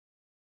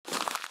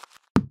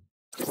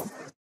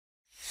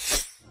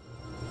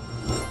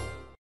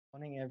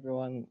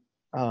everyone.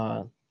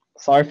 Uh,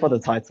 Sorry for the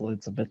title.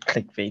 It's a bit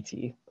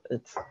clickbaity.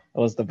 It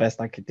was the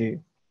best I could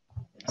do.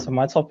 So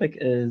my topic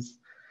is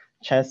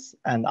chess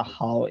and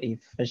how a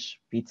fish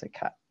beats a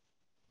cat.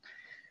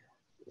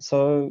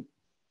 So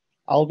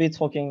I'll be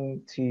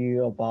talking to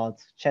you about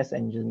chess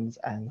engines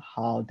and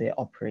how they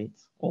operate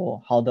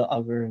or how the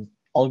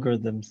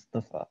algorithms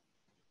differ.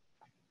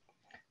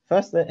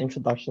 First, the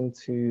introduction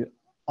to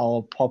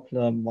our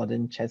popular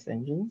modern chess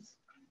engines.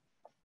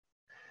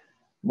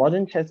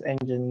 Modern chess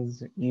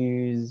engines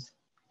use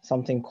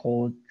something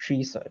called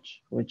tree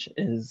search, which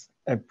is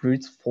a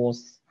brute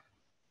force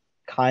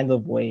kind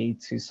of way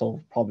to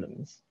solve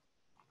problems.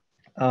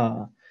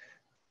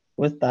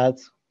 With that,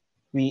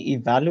 we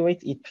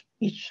evaluate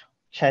each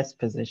chess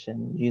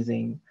position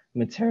using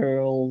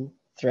material,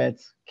 threat,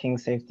 king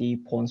safety,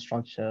 pawn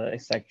structure,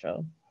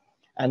 etc.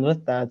 And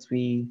with that,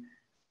 we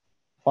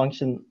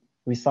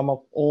sum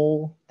up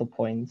all the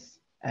points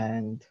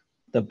and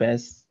the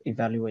best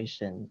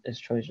evaluation is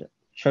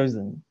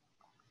chosen.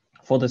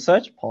 For the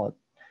search part,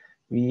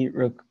 we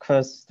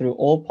recurse through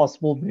all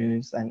possible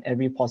moves and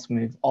every possible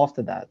move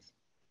after that,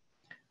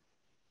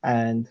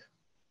 and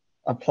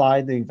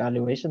apply the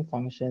evaluation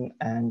function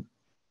and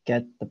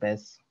get the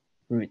best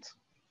route.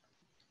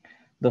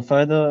 The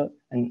further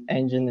an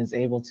engine is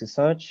able to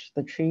search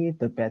the tree,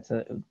 the better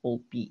it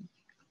will be.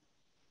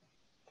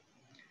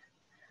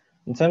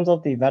 In terms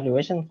of the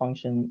evaluation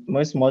function,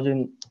 most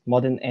modern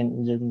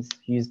engines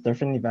use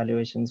different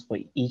evaluations for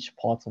each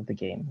part of the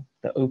game,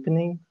 the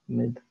opening,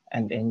 mid,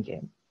 and end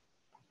game.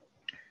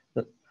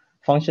 The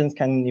functions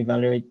can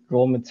evaluate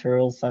raw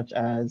materials such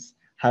as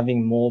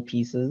having more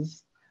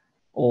pieces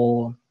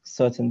or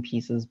certain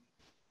pieces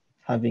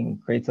having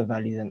greater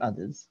value than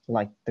others,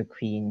 like the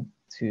queen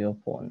to a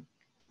pawn.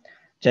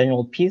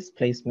 General piece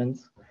placement.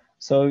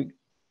 So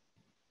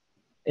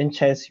in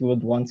chess, you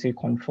would want to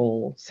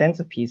control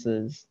center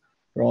pieces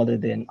rather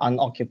than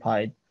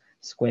unoccupied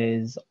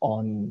squares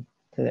on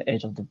the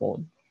edge of the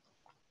board.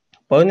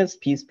 Bonus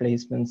piece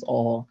placements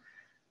are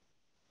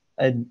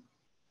a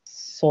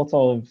sort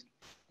of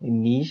a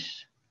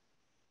niche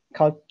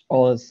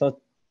or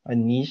a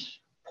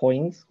niche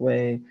point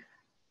where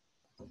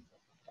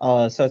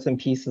certain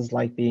pieces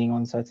like being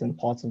on certain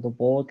parts of the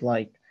board,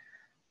 like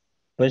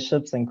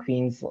bishops and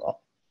queens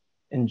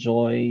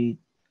enjoy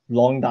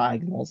long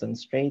diagonals and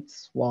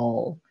straights,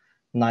 while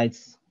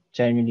knights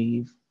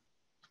generally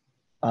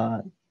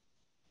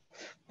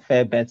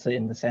fare better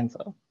in the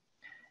center.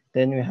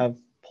 Then we have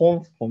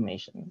pawn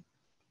formation.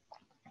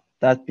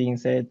 That being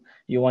said,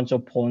 you want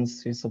your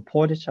pawns to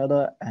support each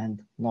other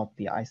and not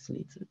be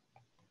isolated.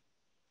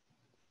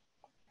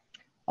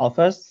 Our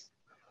first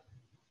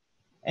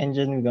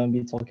engine we're going to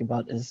be talking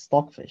about is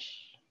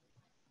Stockfish.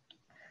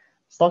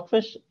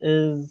 Stockfish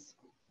is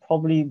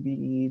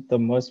probably the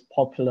most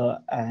popular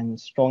and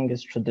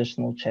strongest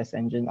traditional chess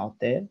engine out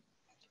there.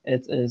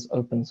 It is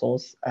open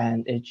source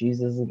and it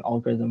uses an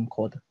algorithm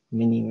called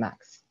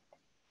minimax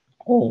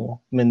or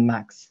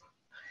min-max.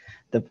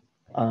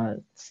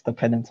 It's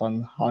dependent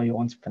on how you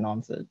want to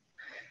pronounce it.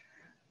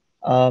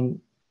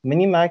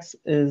 Minimax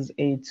is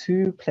a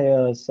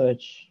two-player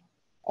search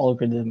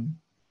algorithm,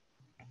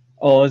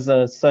 or is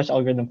a search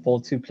algorithm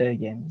for two-player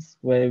games,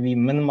 where we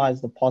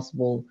minimize the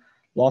possible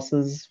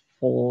losses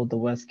for the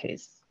worst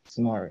case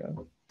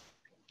scenario.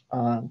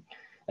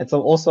 It's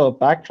also a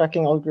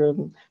backtracking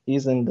algorithm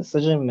using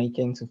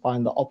decision-making to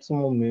find the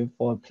optimal move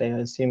for a player,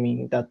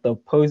 assuming that the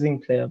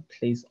opposing player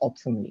plays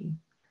optimally.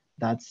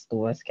 That's the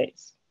worst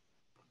case.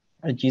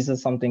 It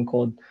uses something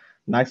called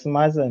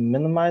maximizer and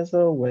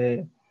minimizer,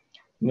 where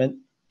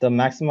the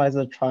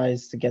maximizer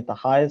tries to get the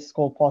highest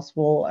score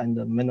possible and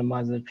the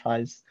minimizer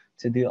tries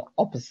to do the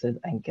opposite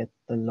and get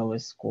the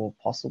lowest score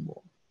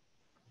possible.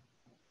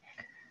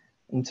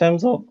 In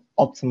terms of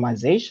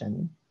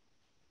optimization,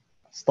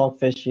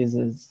 Stockfish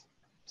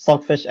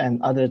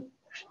and other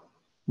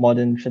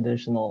modern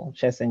traditional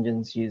chess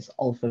engines use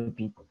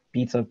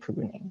alpha-beta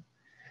pruning.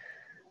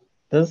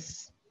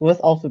 With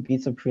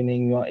alpha-beta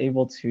pruning, you are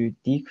able to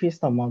decrease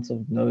the amount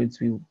of nodes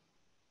we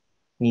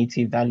need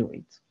to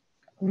evaluate.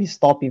 We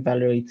stop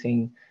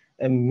evaluating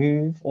a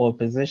move or a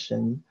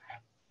position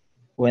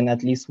when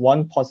at least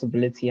one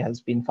possibility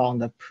has been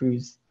found that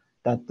proves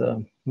that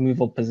the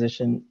move or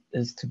position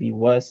is to be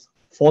worse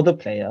for the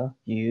player,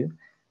 you,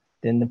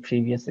 than the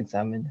previous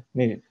examined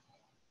move.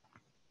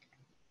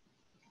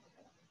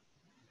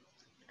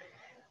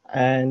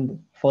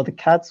 And for the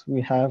cats,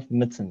 we have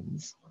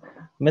Mittens.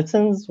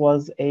 Mittens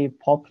was a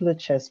popular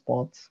chess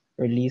bot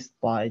released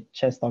by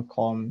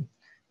chess.com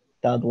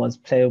that was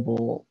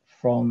playable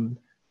from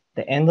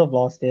the end of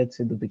last year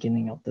to the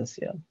beginning of this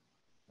year.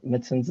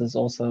 Mittens is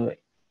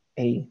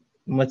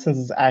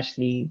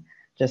actually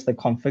just a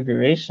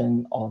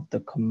configuration of the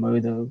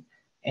Komodo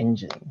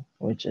engine,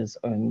 which is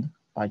owned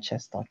by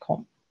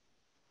chess.com.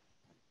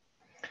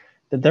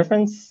 The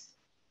difference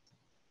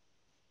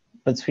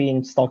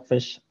between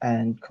Stockfish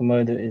and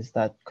Komodo is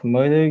that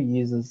Komodo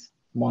uses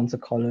Monte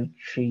Carlo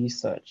tree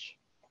search.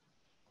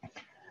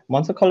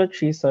 Monte Carlo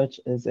tree search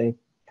is a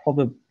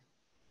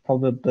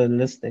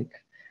probabilistic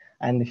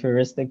and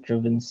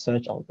heuristic-driven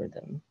search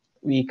algorithm.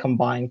 We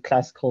combine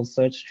classical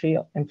search tree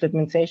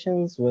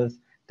implementations with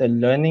the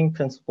learning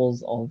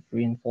principles of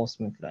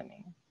reinforcement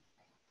learning.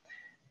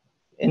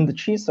 In the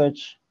tree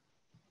search,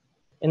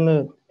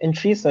 in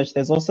tree search,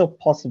 there's also a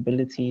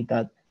possibility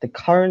that the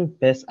current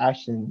best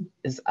action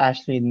is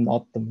actually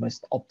not the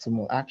most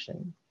optimal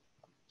action.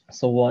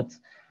 So what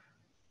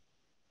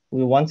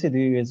we want to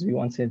do is we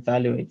want to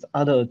evaluate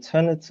other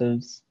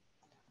alternatives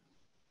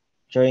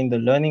during the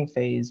learning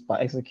phase by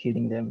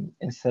executing them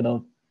instead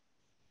of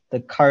the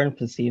current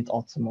perceived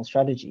optimal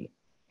strategy.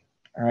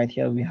 All right,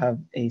 here we have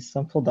a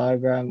simple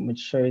diagram which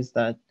shows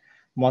that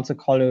Monte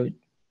Carlo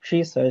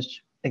tree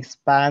search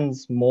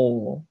expands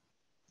more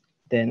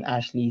than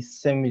actually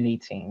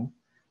simulating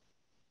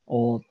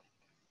or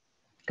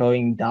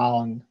going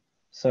down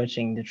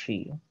searching the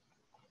tree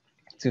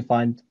to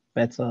find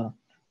better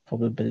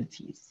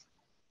probabilities.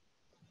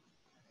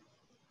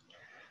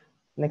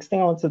 Next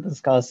thing I want to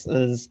discuss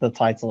is the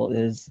title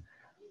is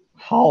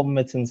How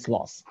Mittens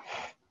Lost.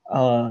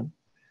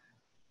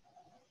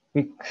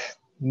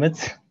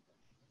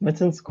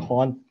 Mittens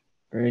can't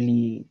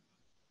really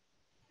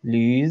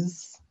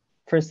lose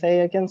per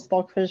se against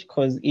Stockfish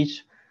because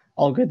each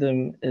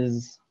algorithm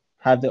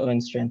have their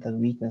own strengths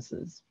and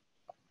weaknesses.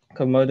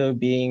 Komodo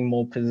being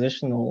more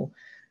positional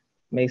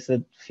makes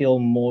it feel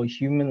more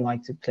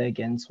human-like to play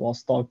against, while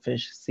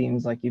Stockfish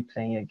seems like you're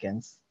playing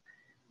against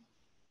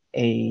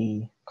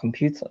a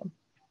computer.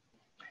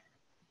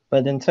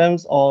 But in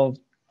terms of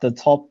the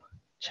top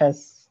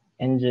chess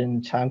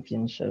engine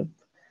championship,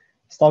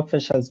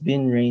 Stockfish has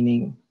been the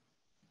reigning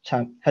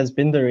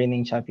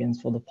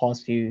champions for the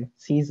past few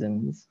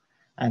seasons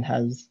and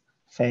has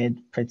fared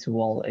pretty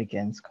well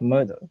against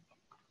Komodo.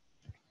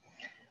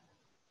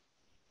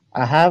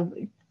 I have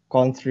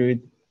gone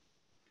through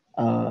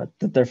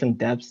the different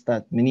depths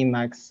that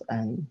Minimax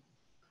and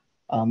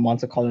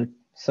Monte Carlo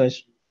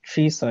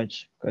tree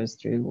search goes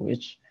through,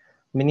 which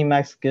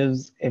Minimax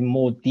gives a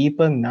more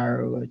deeper,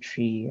 narrower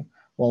tree,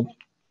 while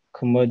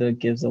Komodo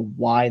gives a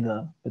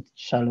wider but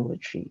shallower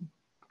tree.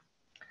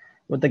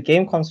 With the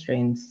game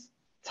constraints,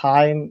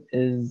 time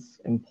is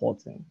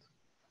important.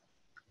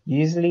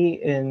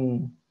 Usually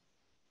in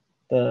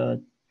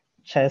the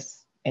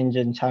chess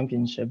engine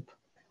championship,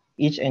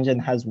 each engine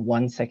has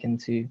 1 second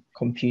to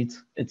compute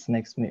its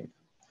next move.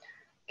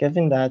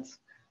 Given that,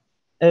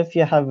 if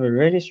you have a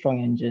really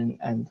strong engine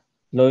and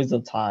loads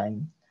of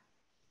time,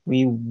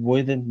 we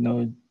wouldn't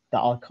know the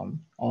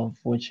outcome of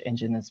which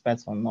engine is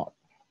better or not.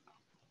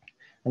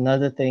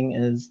 Another thing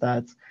is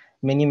that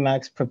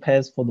Minimax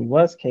prepares for the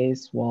worst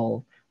case,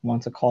 while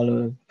Monte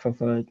Carlo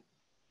prepares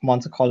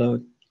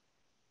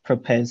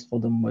for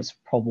the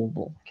most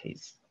probable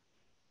case.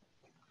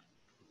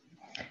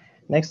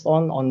 Next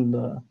on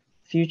the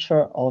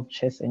future of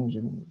chess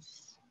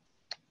engines.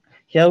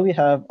 Here we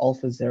have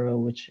AlphaZero,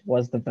 which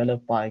was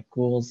developed by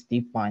Google's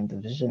DeepMind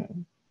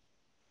division.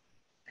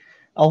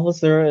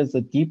 AlphaZero is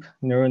a deep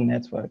neural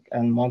network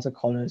and Monte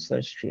Carlo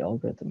search tree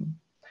algorithm.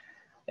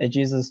 It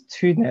uses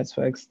two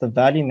networks, the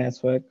value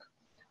network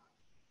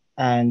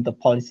and the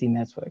policy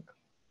network.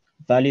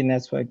 Value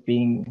network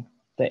being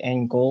the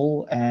end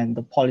goal and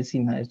the policy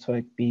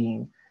network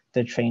being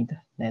the trained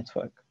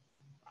network.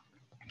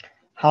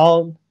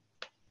 How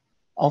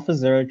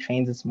AlphaZero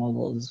trains its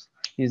models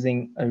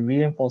using a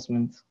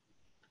reinforcement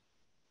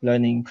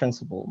learning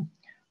principle,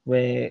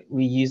 where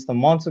we use the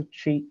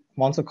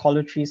Monte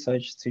Carlo tree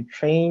search to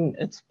train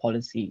its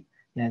policy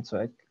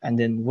network. And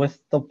then with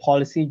the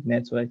policy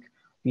network,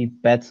 we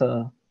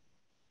better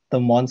the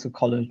Monte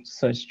Carlo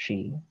search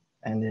tree,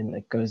 and then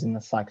it goes in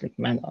a cyclic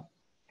manner.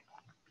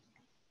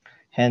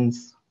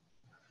 Hence,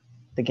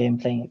 the game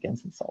playing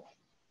against itself.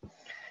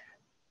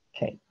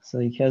 Okay, so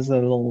here's a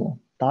little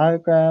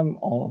diagram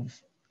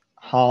of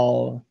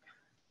how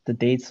the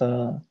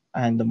data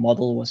and the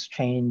model was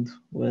trained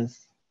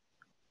with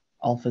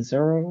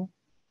AlphaZero.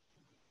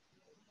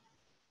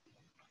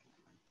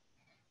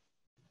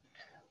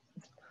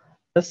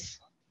 This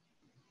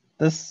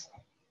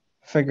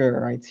figure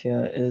right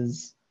here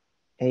is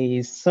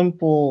a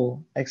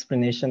simple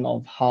explanation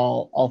of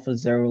how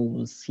AlphaZero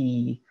will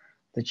see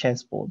the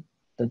chessboard.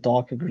 The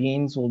darker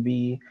greens will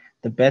be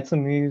the better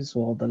moves,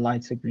 while the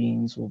lighter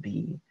greens will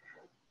be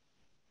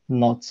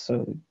not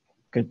so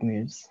good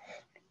moves.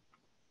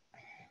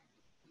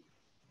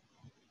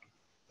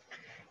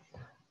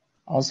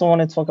 I also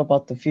want to talk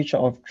about the future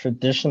of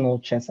traditional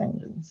chess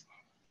engines.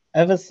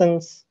 Ever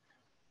since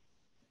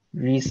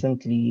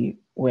recently,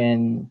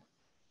 when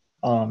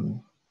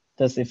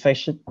this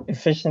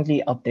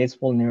efficiently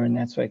updatable neural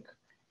network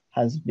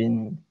has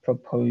been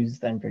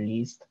proposed and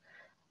released,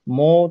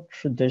 more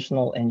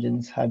traditional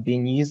engines have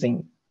been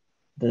using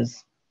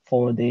this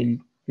for their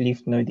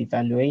leaf node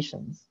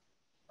evaluations.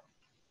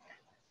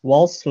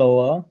 While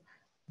slower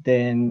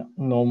than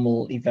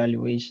normal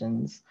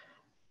evaluations,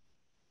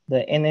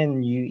 the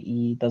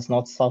NNUE does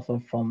not suffer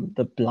from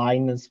the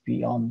blindness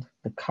beyond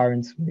the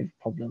current move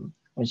problem,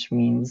 which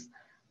means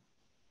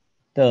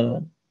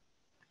the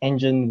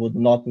engine would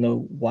not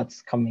know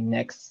what's coming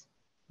next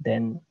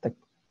than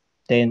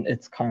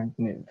its current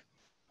move.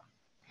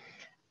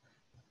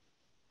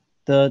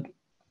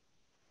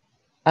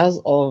 As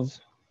of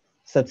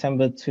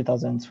September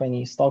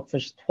 2020,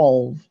 Stockfish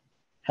 12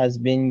 has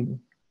been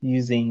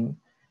using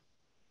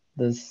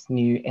this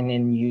new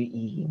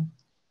NNUE,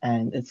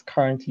 and it's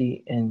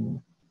currently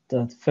in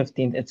the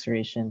 15th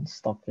iteration,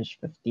 Stockfish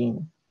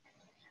 15.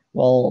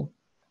 Well,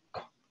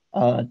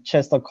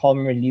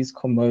 Chess.com released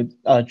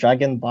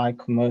Dragon by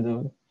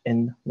Komodo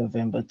in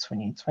November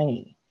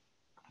 2020.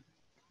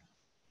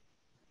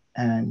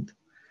 And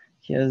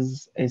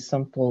here's a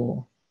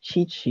simple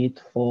cheat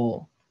sheet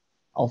for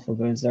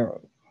AlphaGo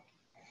Zero.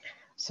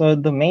 So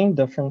the main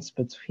difference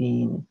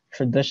between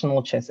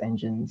traditional chess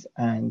engines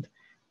and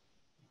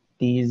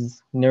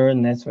these neural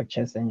network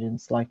chess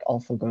engines like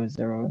AlphaGo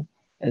Zero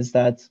is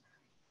that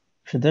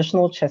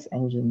traditional chess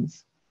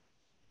engines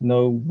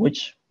know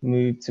which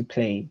move to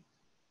play,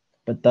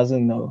 but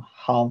doesn't know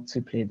how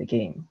to play the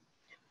game.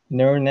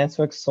 Neural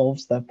network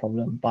solves that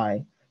problem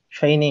by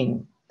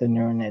training the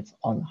neural net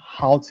on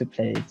how to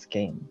play its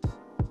game.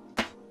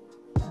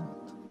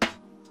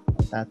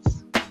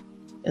 That's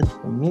it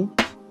for me.